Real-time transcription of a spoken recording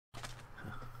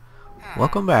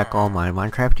Welcome back, all my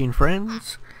Minecrafting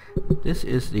friends. This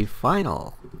is the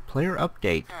final player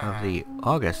update of the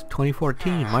August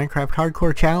 2014 Minecraft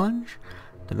Hardcore Challenge,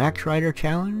 the Max Rider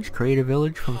Challenge, create a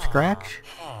village from scratch,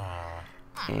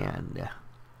 and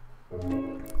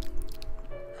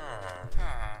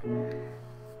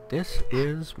this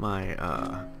is my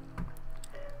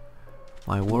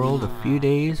my world a few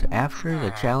days after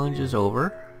the challenge is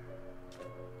over.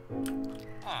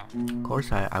 Of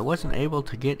course, I wasn't able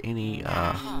to get any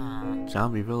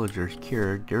zombie villagers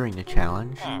cured during the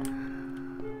challenge,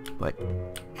 but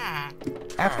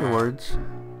afterwards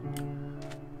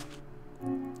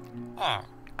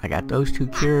I got those two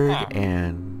cured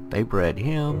and they bred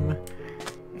him,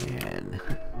 and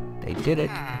they did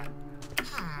it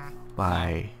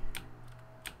by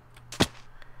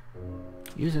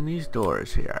using these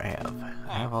doors here.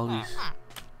 I have all these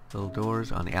little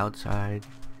doors on the outside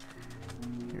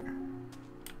here.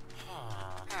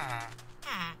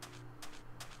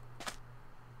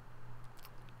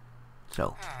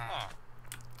 So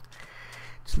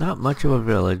it's not much of a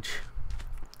village,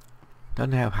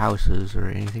 doesn't have houses or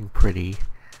anything pretty,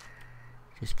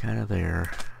 just kind of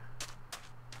there.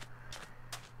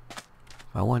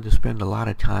 If I wanted to spend a lot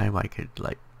of time, I could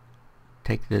like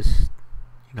take this,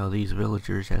 these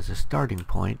villagers as a starting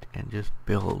point and just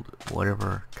build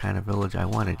whatever kind of village I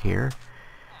wanted here,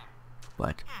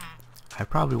 but I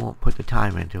probably won't put the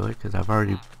time into it because I've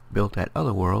already built that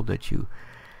other world that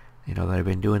that I've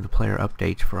been doing the player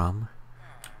updates from.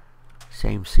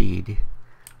 Same seed.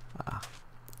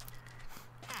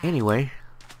 Anyway,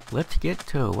 let's get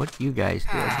to what you guys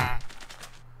did.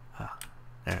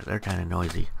 They're kind of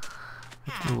noisy.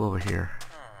 Let's move over here.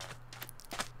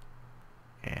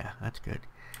 Yeah, that's good.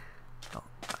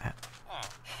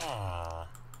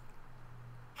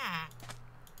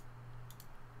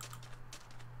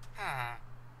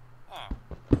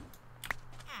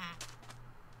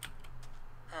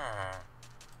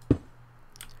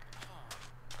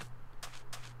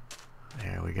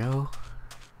 There we go.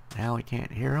 Now we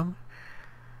can't hear them.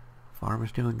 Farm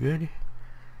is doing good.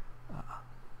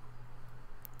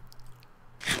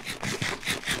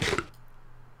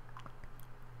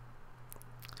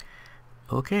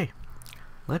 Okay,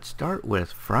 let's start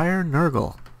with Friar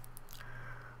Nurgle.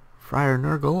 Friar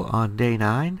Nurgle on day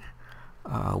 9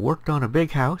 worked on a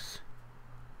big house,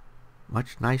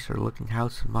 much nicer looking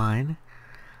house than mine.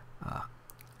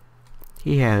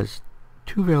 He has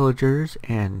 2 villagers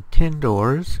and 10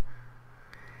 doors.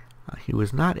 He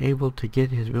was not able to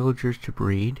get his villagers to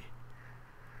breed.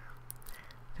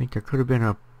 I think there could have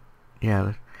been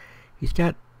he's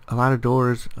got a lot of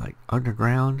doors like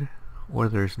underground where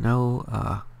there's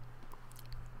no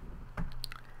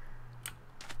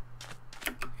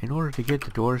in order to get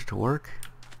the doors to work.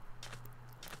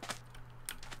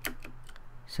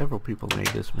 Several people made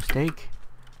this mistake.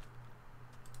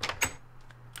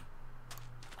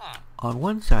 On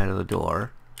one side of the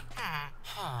door,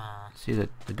 see that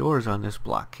the door is on this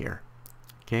block here,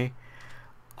 okay?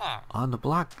 On the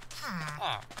block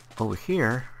over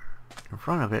here in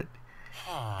front of it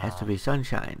has to be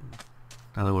sunshine.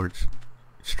 In other words,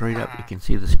 straight up you can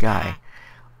see the sky.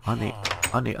 On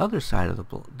the other side of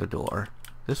the door,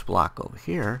 this block over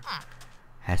here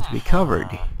has to be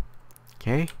covered,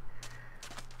 okay?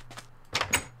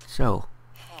 So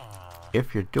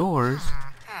if your doors,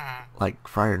 like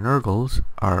Friar Nurgle's,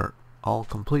 are all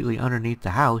completely underneath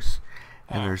the house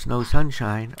and there's no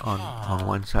sunshine on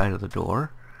one side of the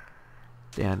door,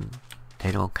 then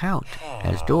they don't count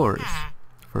as doors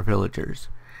for villagers,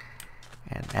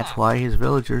 and that's why his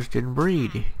villagers didn't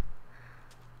breed.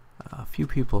 A few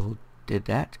people did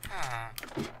that.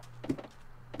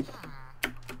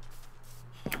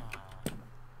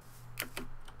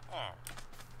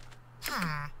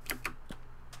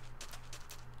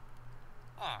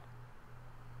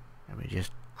 Let me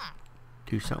just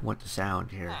do something with the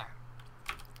sound here.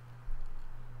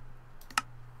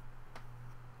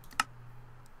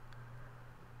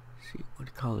 See, what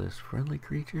do you call this? Friendly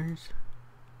creatures?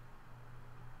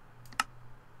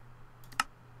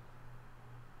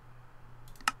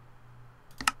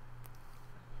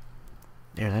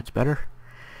 There, that's better.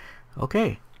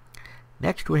 Okay.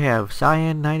 Next we have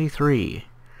Cyan 93.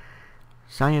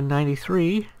 Cyan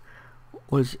 93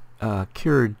 was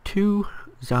cured 2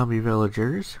 zombie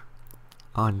villagers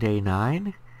on day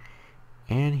 9,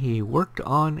 and he worked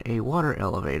on a water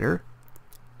elevator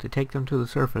to take them to the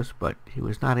surface, but he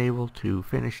was not able to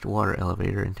finish the water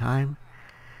elevator in time.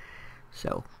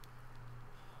 So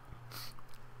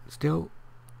still,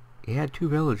 he had 2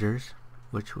 villagers,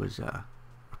 which was a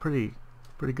pretty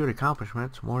good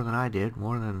accomplishment. It's more than I did,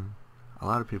 more than a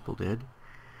lot of people did.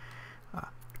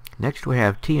 Next we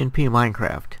have TNP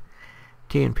Minecraft.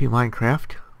 TNP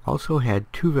Minecraft also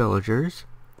had 2 villagers.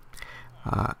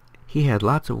 He had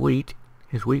lots of wheat.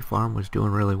 His wheat farm was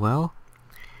doing really well.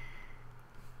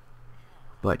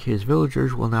 But his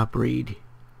villagers will not breed.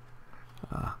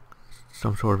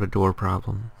 Some sort of a door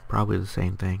problem. Probably the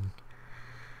same thing.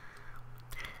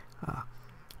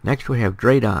 Next we have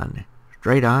Draydon.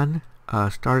 Draydon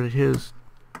started his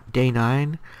day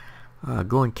 9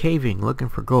 going caving looking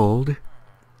for gold.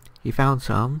 He found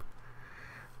some.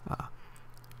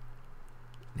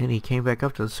 Then he came back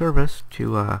up to the surface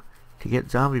to get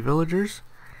zombie villagers,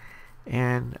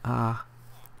 and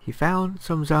he found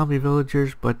some zombie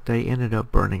villagers, but they ended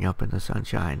up burning up in the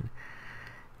sunshine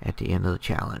at the end of the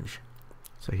challenge.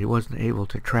 So he wasn't able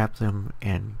to trap them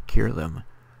and cure them.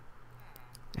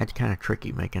 That's kind of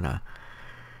tricky, making a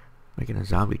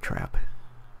zombie trap.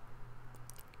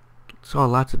 Saw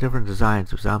lots of different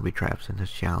designs of zombie traps in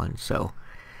this challenge, so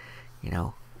you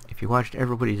know, if you watched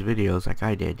everybody's videos like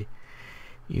I did,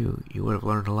 you would have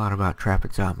learned a lot about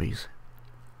trapping zombies.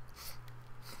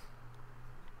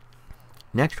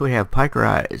 Next we have Piker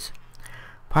Eyes.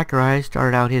 Piker Eyes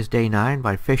started out his day 9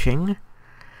 by fishing.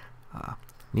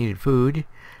 Needed food.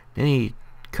 Then he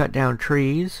cut down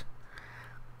trees.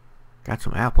 Got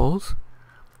some apples.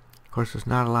 Of course, there's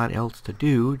not a lot else to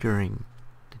do during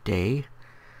the day.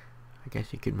 I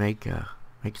guess you could make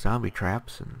zombie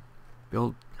traps and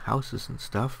build houses and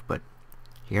stuff, but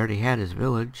he already had his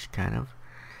village, kind of.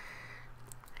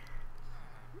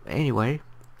 Anyway,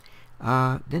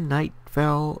 then night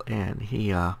fell, and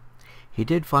he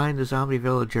did find the zombie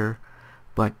villager,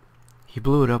 but he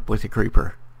blew it up with a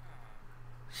creeper.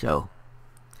 So,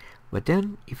 but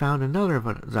then he found another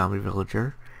zombie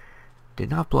villager.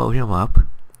 Did not blow him up.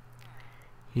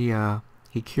 He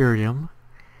cured him,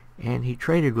 and he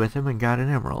traded with him and got an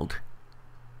emerald.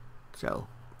 So,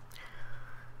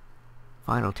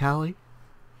 final tally: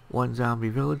 1 zombie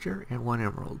villager and 1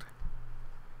 emerald.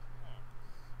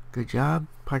 Good job,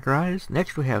 Piker Eyes.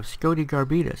 Next we have Scody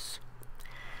Garbitas.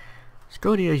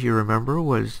 Scody, as you remember,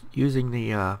 was using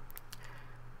the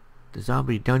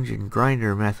zombie dungeon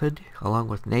grinder method along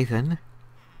with Nathan.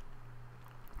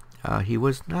 He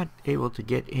was not able to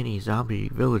get any zombie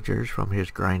villagers from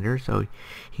his grinder, so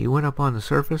he went up on the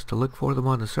surface to look for them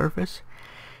on the surface,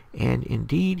 and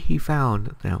indeed he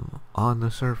found them on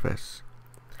the surface.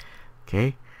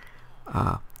 Okay,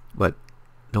 but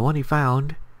the one he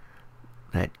found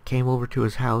that came over to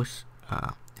his house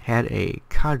had a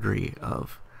cadre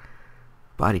of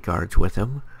bodyguards with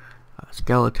him,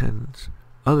 skeletons,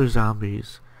 other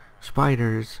zombies,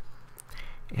 spiders,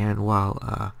 and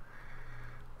while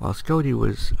Scody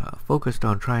was focused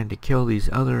on trying to kill these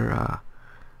other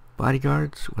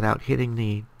bodyguards without hitting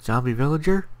the zombie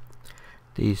villager,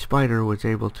 the spider was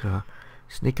able to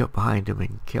sneak up behind him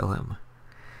and kill him.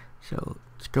 So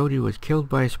Scody was killed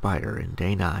by a spider in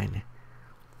day 9.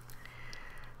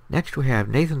 Next we have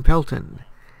Nathan Pelton.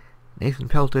 Nathan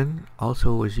Pelton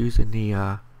also was using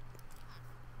the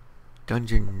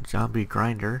dungeon zombie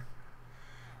grinder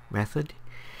method.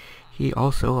 He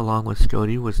also, along with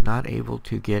Scody, was not able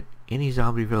to get any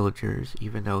zombie villagers,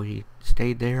 even though he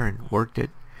stayed there and worked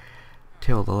it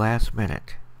till the last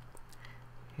minute.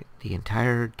 The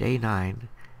entire day 9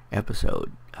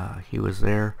 episode, he was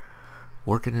there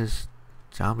working his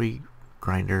zombie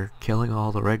grinder, killing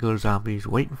all the regular zombies,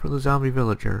 waiting for the zombie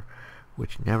villager,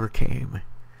 which never came.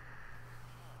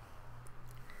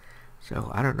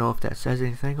 So I don't know if that says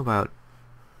anything about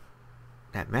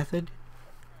that method.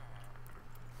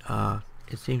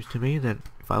 It seems to me that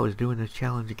if I was doing this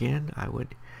challenge again, I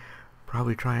would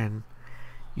probably try and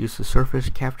use the surface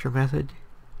capture method.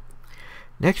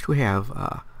 Next we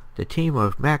have the team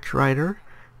of Max Ryder,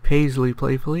 Paisley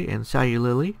Playfully, and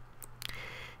Sayulili.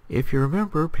 If you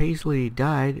remember, Paisley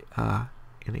died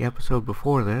in the episode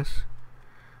before this,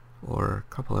 or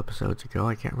a couple episodes ago.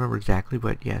 I can't remember exactly,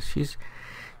 but yes,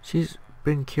 she's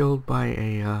been killed by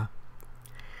a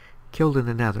killed in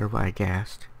the Nether by a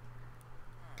ghast.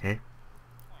 Okay,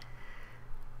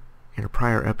 in a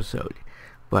prior episode.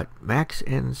 But Max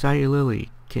and Sayulili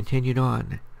continued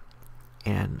on,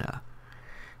 and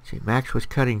see, Max was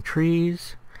cutting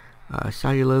trees.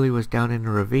 Sayulili was down in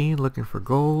a ravine looking for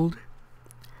gold.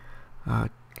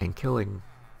 And killing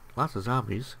lots of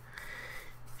zombies.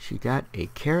 She got a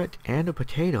carrot and a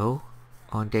potato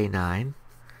on day 9,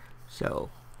 so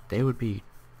they would be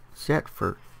set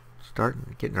for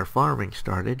getting their farming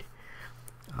started.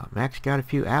 Max got a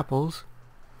few apples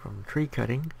from tree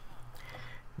cutting.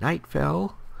 Night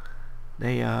fell.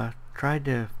 They tried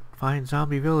to find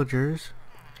zombie villagers.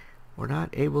 Were not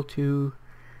able to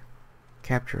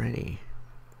capture any.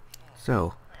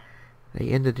 So They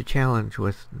ended the challenge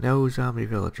with no zombie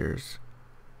villagers.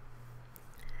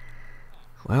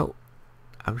 Well,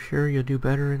 I'm sure you'll do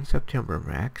better in September,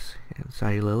 Max,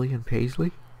 and Lily and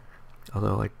Paisley.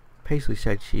 Although, like Paisley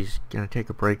said, she's going to take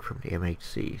a break from the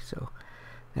MHC, so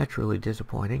that's really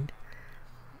disappointing.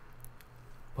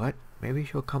 But maybe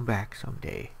she'll come back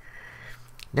someday.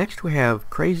 Next we have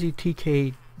Crazy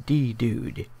TKD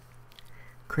Dude.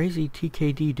 Crazy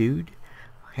TKD Dude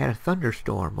had a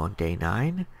thunderstorm on day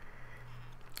 9,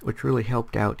 which really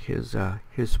helped out his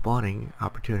spawning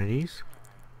opportunities.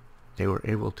 They were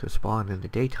able to spawn in the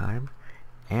daytime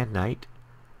and night.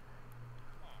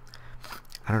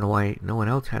 I don't know why no one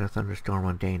else had a thunderstorm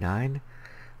on day 9.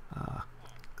 Of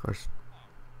course,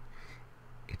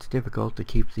 it's difficult to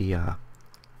keep the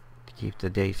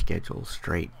day schedule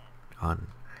straight on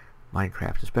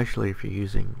Minecraft, especially if you're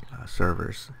using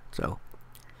servers. So,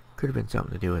 could have been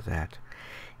something to do with that.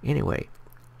 Anyway,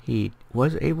 he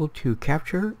was able to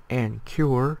capture and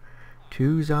cure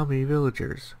 2 zombie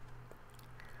villagers.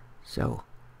 So,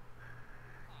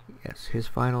 yes, his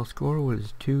final score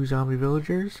was 2 zombie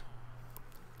villagers.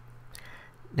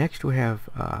 Next we have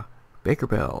Baker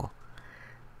Bell.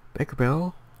 Baker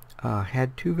Bell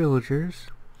had 2 villagers.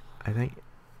 I think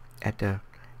at the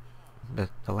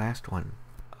last one,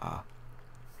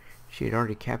 she had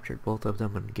already captured both of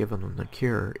them and given them the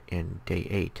cure in day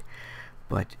 8.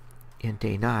 But in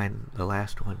day 9, the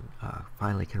last one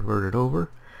finally converted over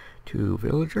to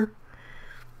villager.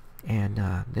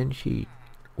 And then she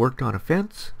worked on a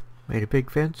fence, made a big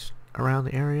fence around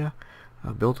the area,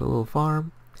 built a little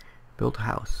farm, built a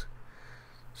house.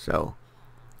 So,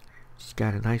 she's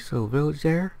got a nice little village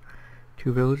there,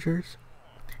 2 villagers.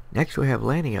 Next we have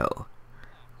Lanio.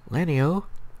 Lanio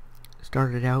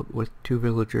started out with 2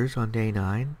 villagers on day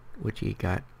 9, which he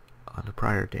got on the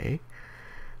prior day.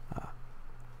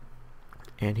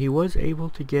 And he was able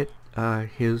to get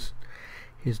his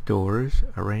doors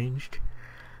arranged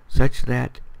such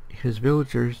that his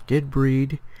villagers did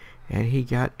breed, and he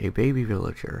got a baby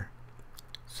villager.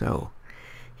 So,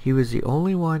 he was the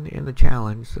only one in the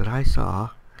challenge that I saw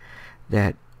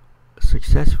that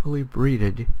successfully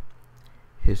breeded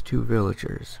his 2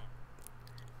 villagers.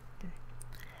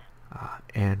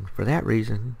 And for that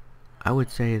reason, I would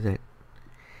say that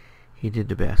he did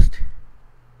the best.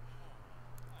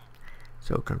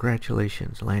 So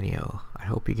congratulations, Lanio. I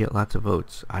hope you get lots of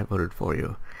votes. I voted for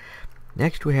you.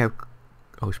 Next we have,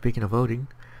 speaking of voting,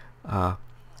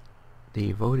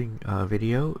 the voting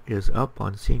video is up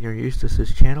on Senior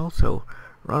Eustace's channel, so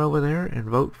run over there and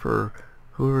vote for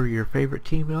whoever your favorite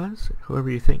team was, whoever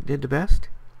you think did the best.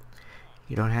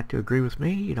 You don't have to agree with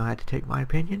me, you don't have to take my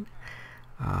opinion.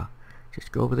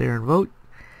 Just go over there and vote,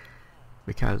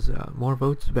 because more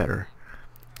votes the better.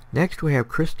 Next we have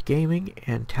Chris Gaming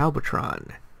and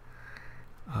Talbotron.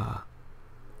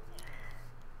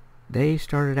 They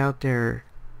started out their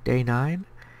day 9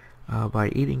 by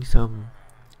eating some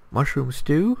mushroom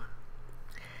stew.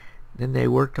 Then they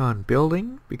worked on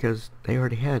building, because they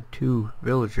already had 2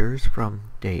 villagers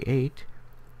from day 8.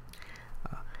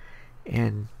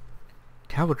 And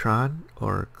Talbotron,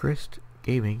 or Chris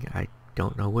Gaming, I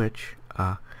don't know which,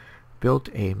 built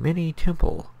a mini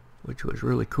temple, which was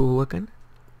really cool looking.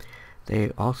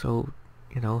 They also,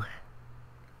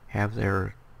 have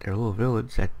their little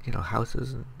village that,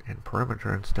 houses and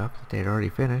perimeter and stuff that they'd already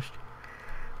finished.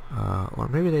 Or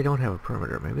maybe they don't have a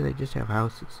perimeter, maybe they just have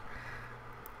houses.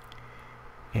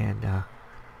 And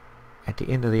at the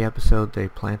end of the episode they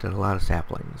planted a lot of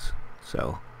saplings.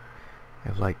 So,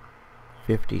 have like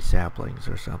 50 saplings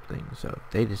or something. So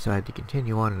if they decide to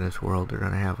continue on in this world, they're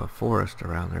going to have a forest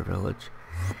around their village.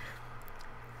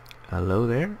 Hello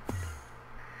there.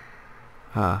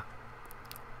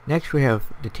 Next we have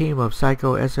the team of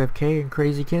Psycho SFK and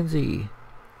Crazy Kinsey.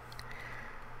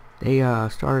 They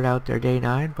started out their day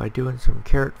 9 by doing some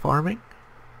carrot farming.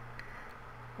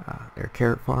 Their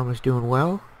carrot farm is doing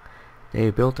well. They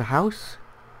built a house,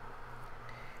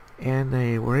 and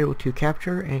they were able to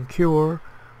capture and cure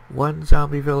 1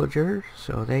 zombie villager,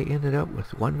 so they ended up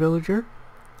with 1 villager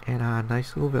and a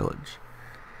nice little village.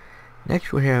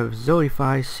 Next we have Zoe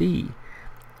C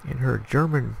in her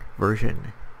German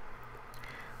version.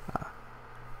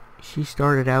 She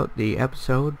started out the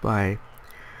episode by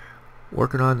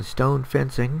working on the stone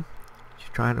fencing.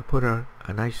 She's trying to put a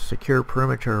nice secure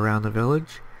perimeter around the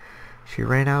village. She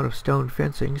ran out of stone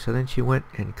fencing, so then she went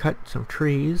and cut some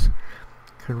trees,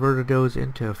 converted those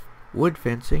into wood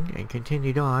fencing, and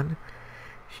continued on.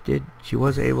 She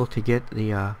was able to get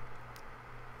the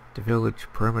village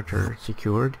perimeter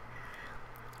secured.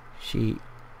 She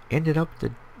ended up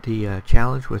the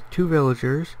challenge with 2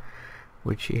 villagers,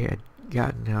 which she had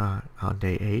gotten on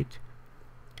day 8.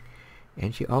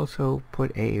 And she also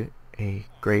put a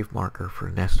grave marker for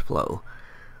Nest Flow,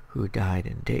 who died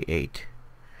in day 8.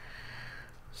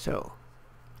 So,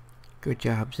 good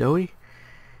job, Zoe.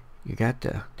 You got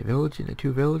the village and the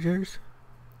 2 villagers.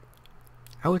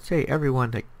 I would say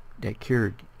everyone that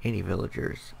cured any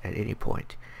villagers at any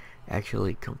point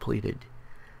actually completed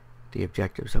the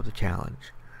objectives of the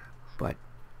challenge. But,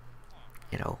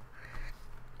 you know,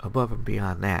 above and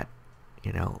beyond that,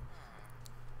 you know,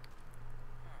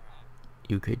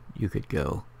 you could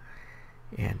go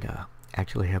and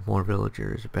actually have more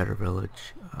villagers, a better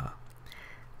village,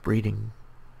 breeding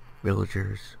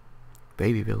villagers,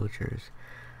 baby villagers.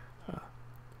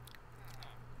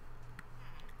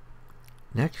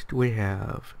 Next we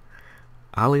have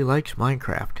Ollie Likes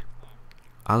Minecraft.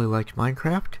 Ollie Likes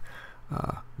Minecraft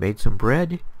made some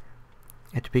bread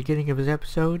at the beginning of his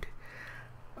episode,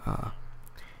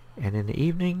 and in the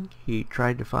evening he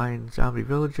tried to find zombie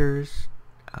villagers,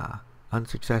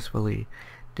 unsuccessfully,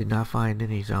 did not find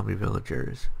any zombie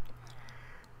villagers.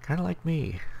 Kind of like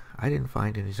me, I didn't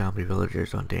find any zombie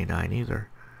villagers on day 9 either.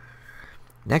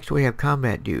 Next we have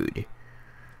Combat Dude.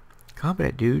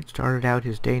 Combat Dude started out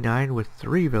his day 9 with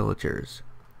 3 villagers.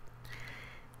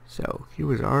 So he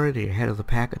was already ahead of the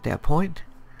pack at that point.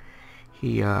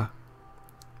 He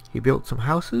built some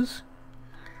houses.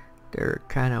 They're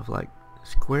kind of like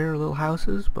square little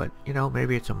houses, but you know,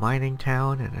 maybe it's a mining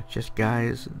town and it's just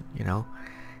guys, and, you know,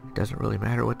 it doesn't really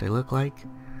matter what they look like.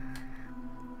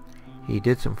 He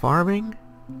did some farming.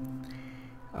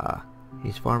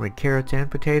 He's farming carrots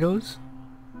and potatoes,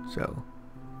 so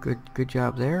good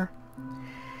job there.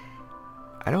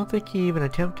 I don't think he even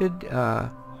attempted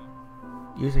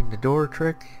using the door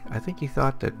trick. I think he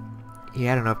thought that he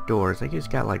had enough doors. I think he's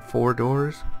got like 4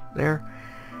 doors there,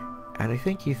 and I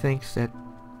think he thinks that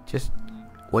just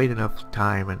wait enough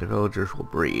time and the villagers will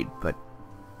breed, but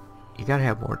you gotta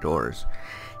have more doors.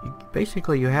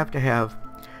 Basically you have to have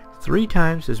 3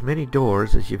 times as many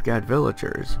doors as you've got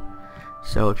villagers.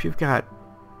 So if you've got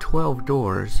 12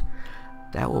 doors,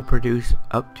 that will produce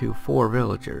up to 4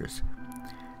 villagers.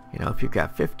 You know, if you've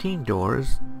got 15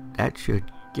 doors, that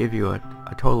should give you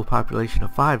a total population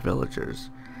of 5 villagers.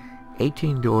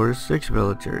 18 doors, 6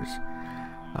 villagers.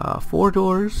 4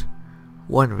 doors,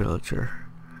 1 villager.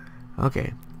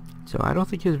 Okay, so I don't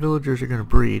think his villagers are going to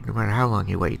breed no matter how long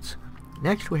he waits.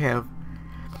 Next we have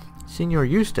Senior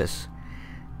Eustace.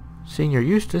 Senior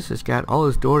Eustace has got all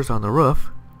his doors on the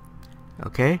roof.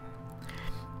 Okay,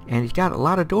 and he's got a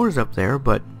lot of doors up there,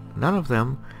 but none of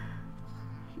them,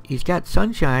 he's got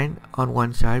sunshine on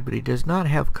one side, but he does not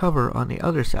have cover on the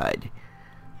other side,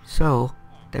 so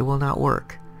they will not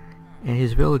work, and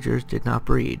his villagers did not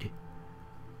breed.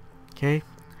 Okay,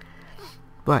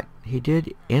 but he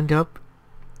did end up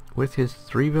with his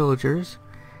 3 villagers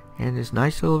and his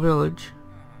nice little village,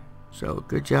 so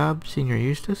good job, Senior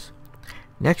Eustace.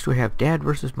 Next we have Dad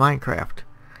versus Minecraft.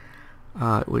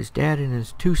 It was Dad and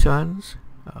his 2 sons,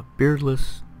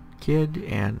 Beardless Kid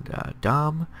and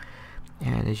Dom.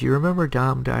 And as you remember,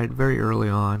 Dom died very early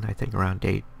on, I think around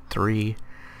day 3,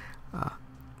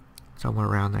 somewhere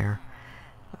around there.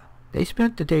 They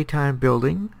spent the daytime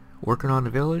building, working on the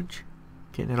village,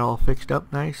 getting it all fixed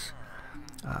up nice.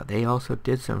 They also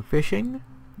did some fishing,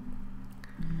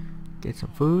 get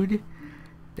some food.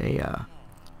 They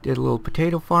did a little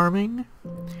potato farming.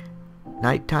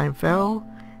 Nighttime fell,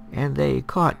 and they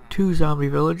caught 2 zombie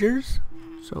villagers,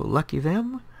 so lucky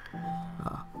them.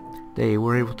 They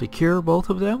were able to cure both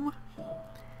of them,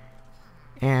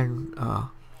 and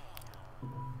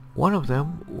one of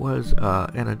them was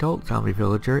an adult zombie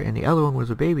villager and the other one was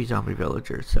a baby zombie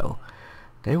villager, so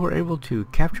they were able to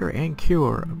capture and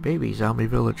cure a baby zombie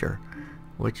villager,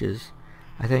 which is,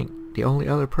 I think, the only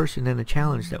other person in the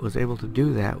challenge that was able to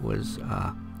do that was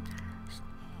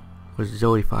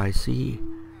Zoe5C.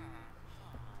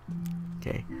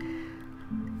 Okay,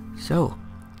 so,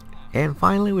 and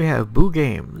finally we have Boo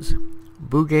Games.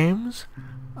 Boo Games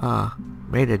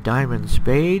made a diamond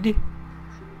spade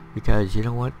because you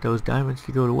don't want those diamonds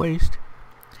to go to waste.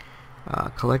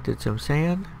 Collected some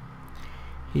sand.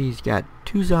 He's got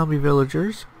 2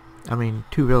 villagers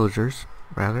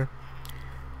rather.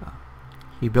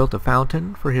 He built a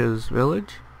fountain for his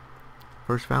village.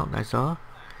 First fountain I saw.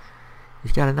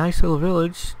 He's got a nice little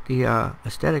village. The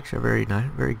aesthetics are very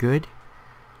nice, very good.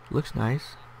 Looks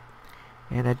nice.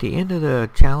 And at the end of the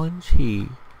challenge, he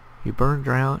burned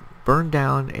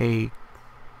down a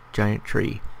giant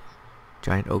tree,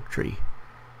 giant oak tree.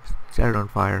 Set it on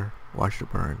fire, watched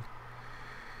it burn.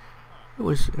 It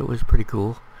was pretty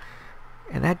cool.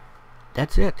 And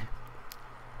that's it.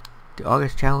 The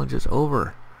August challenge is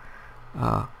over.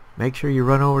 make sure you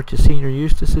run over to Senior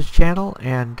Eustace's channel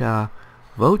and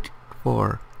vote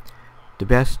for the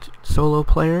best solo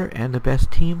player and the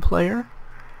best team player.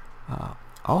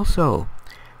 Also,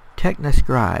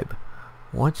 Technoscribe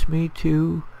wants me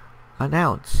to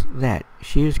announce that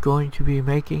she is going to be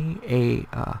making a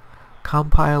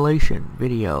compilation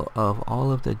video of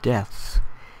all of the deaths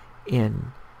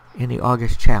in the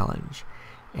August challenge,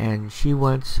 and she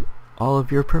wants all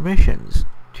of your permissions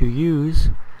to use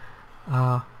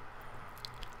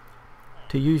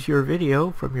your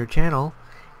video from your channel,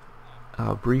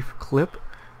 a brief clip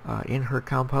in her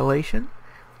compilation.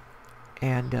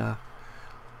 And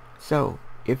so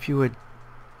if you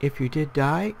did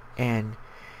die and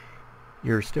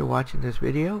you're still watching this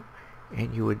video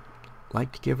and you would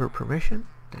like to give her permission,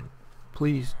 then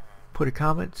please put a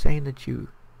comment saying that you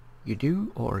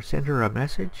do, or send her a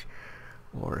message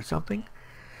or something.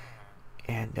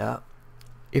 And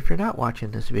if you're not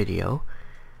watching this video,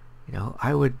 you know,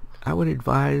 I would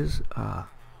advise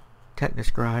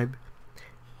Technoscribe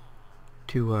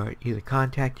to either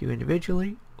contact you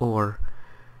individually, or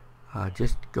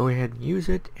just go ahead and use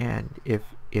it, and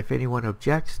if anyone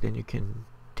objects, then you can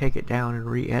take it down and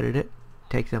re-edit it,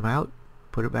 take them out,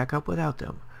 put it back up without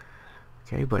them.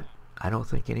 Okay, but I don't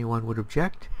think anyone would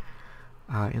object.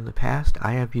 In the past,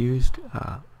 I have used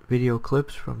video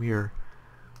clips from your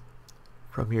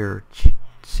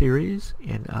series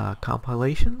in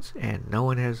compilations, and no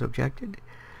one has objected.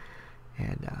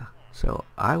 And so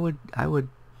I would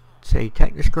say,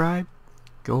 Technoscribe,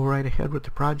 go right ahead with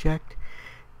the project,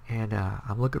 and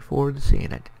I'm looking forward to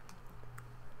seeing it.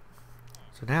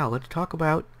 So now let's talk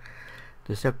about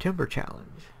the September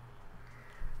challenge.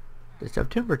 The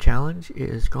September challenge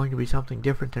is going to be something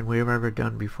different than we've ever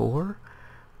done before.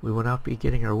 We will not be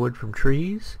getting our wood from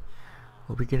trees.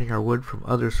 We'll be getting our wood from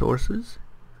other sources.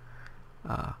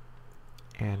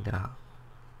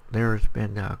 There's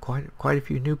been quite a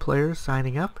few new players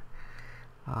signing up.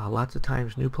 Lots of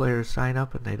times new players sign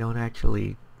up and they don't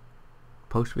actually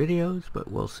post videos,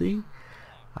 but we'll see.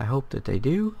 I hope that they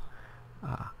do.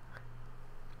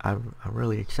 I'm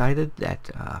really excited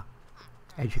that,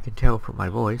 as you can tell from my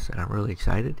voice, and I'm really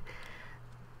excited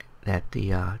that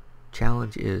the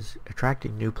challenge is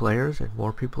attracting new players and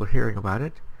more people are hearing about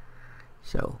it.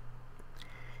 So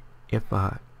if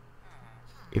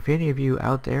any of you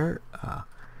out there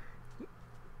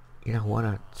want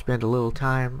to spend a little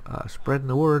time spreading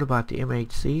the word about the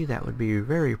MHC, that would be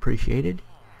very appreciated.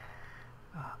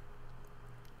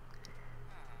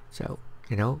 So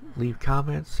leave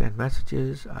comments and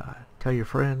messages, tell your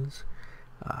friends,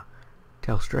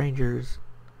 tell strangers,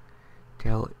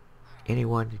 tell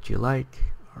anyone that you like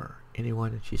or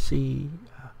anyone that you see.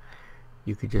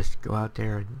 You could just go out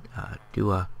there and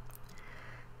do a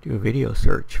video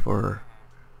search for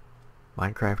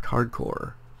Minecraft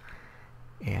Hardcore,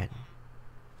 and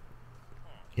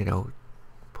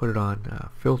put it on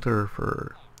filter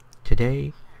for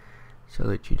today, so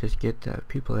that you just get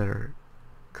people that are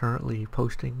currently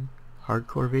posting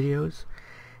hardcore videos,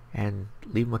 and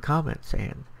leave them a comment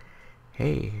saying,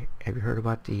 hey, have you heard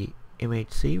about the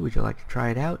MHC? Would you like to try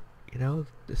it out?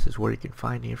 This is where you can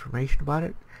find the information about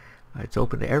it. It's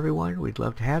open to everyone. We'd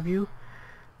love to have you.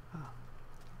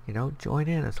 Join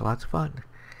in. It's lots of fun.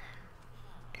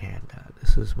 And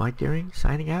this is Mike Deering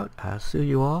signing out. I'll see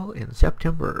you all in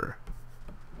September.